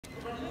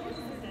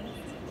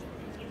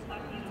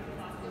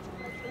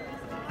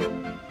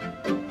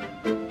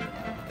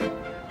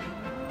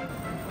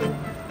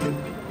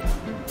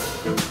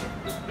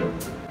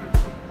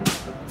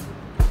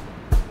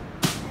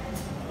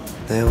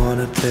They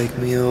wanna take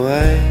me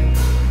away,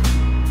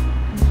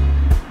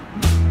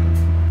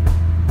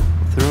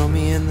 throw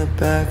me in the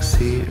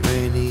backseat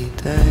rainy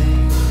day.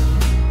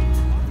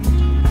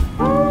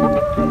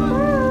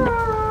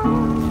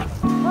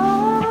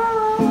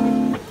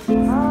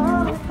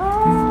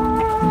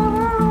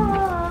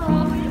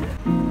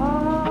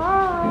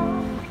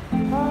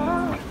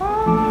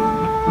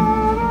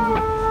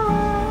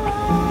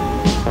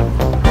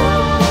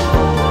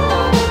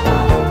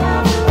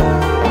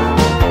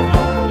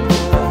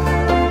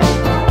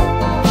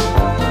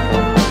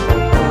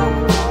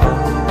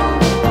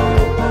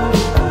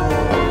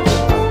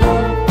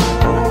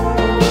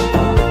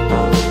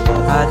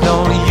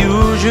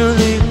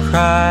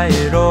 Cry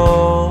at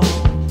all,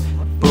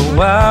 but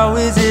wow,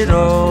 is it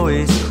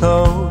always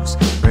close,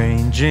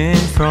 ranging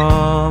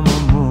from a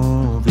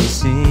movie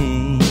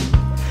scene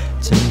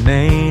to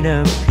made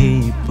up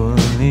people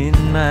in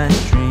my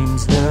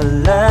dreams. The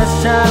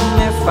last time,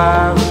 if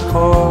I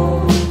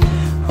recall,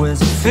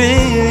 was a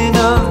feeling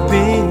of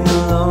being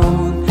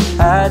alone.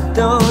 I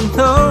don't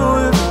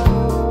know if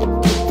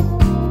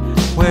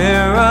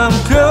where I'm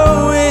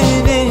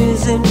going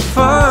isn't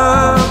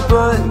far,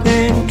 but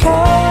in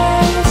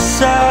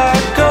case I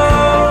go,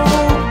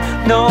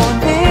 no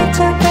need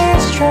to be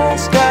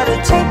stressed. Gotta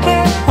take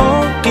it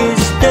home,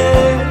 it's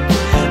there.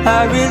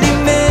 I really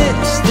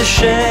miss the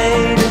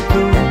shade of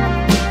blue.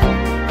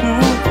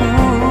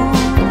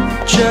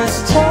 Just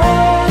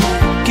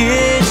take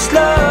it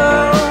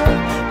slow.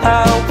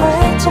 I'll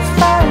wait to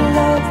find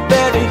love.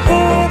 Better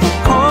hear the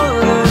call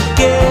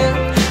again.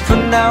 For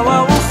now I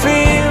will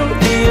feel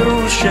the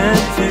ocean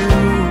view,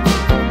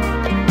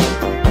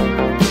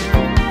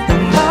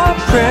 and I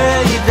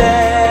pray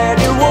that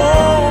it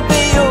won't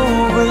be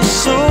over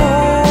soon.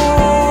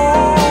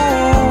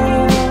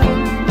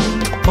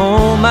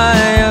 Oh my,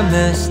 I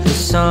miss the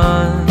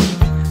sun.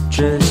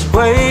 Just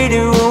wait,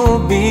 it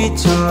won't be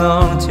too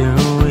long till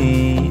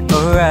we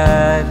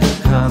arrive the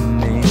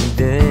coming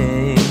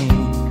day.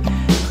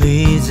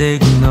 Please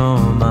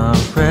ignore my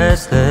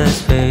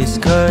restless face,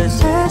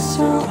 'cause it's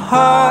so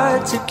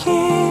hard to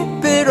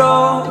keep it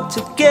all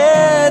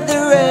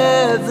together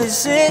ever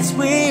since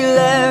we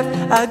left.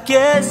 I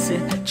guess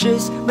it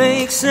just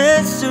makes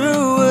sense to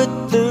what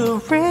the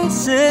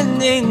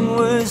reasoning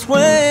was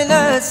when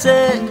I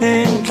said,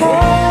 in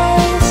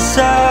case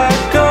I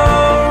go,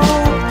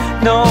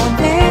 no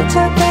need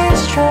to be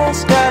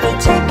stressed. Gotta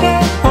take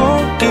it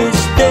home,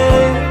 it's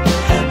there.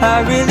 I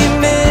really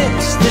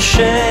miss the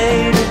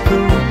shade of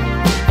blue.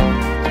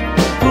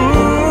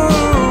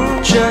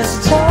 Just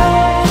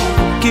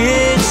take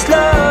it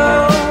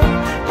slow.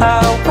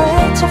 I'll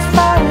wait to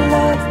find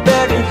love.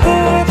 Better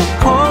hear the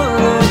call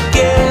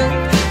again.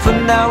 For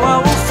now I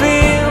will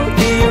feel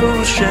the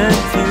ocean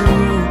view,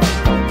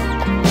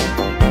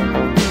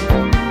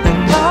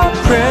 and I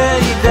pray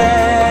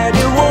that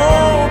it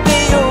won't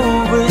be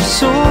over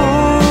soon.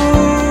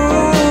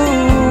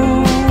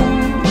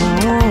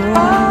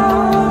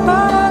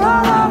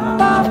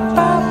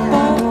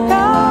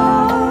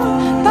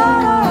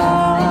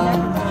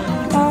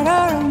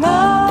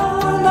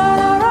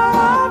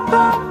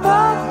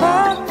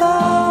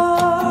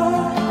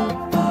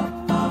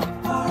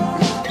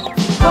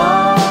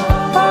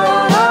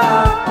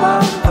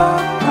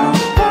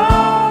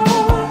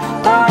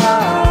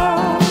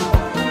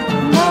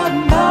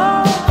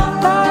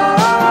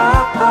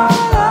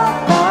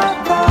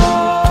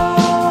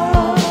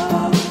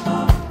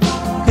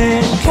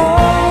 In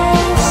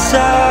case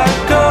I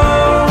go,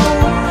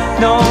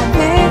 no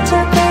need to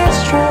be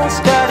stressed.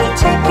 Gotta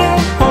take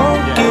it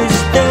home, it's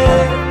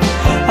there.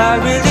 I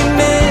really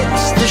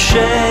miss the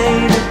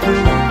shade of blue.